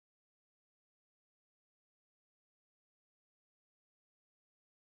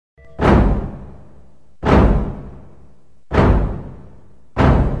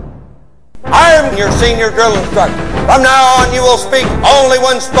your senior drill instructor. From now on, you will speak only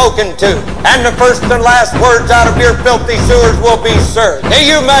when spoken to, and the first and last words out of your filthy sewers will be sir. Do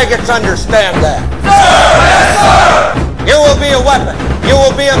you maggots understand that? Sir! Yes, sir! You will be a weapon. You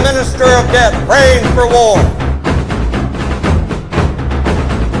will be a minister of death, praying for war.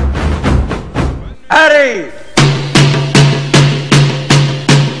 At ease.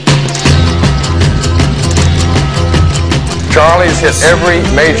 Charlie's hit every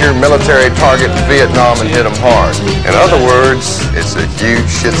major military target in Vietnam and hit them hard. In other words, it's a huge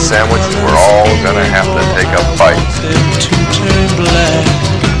shit sandwich and we're all gonna have to take a bite.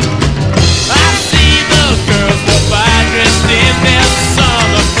 I see the girls go by dressed in their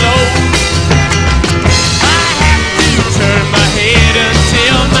summer clothes. I have to turn my head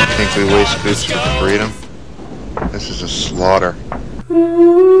until my... Think we waste goods for freedom? This is a slaughter.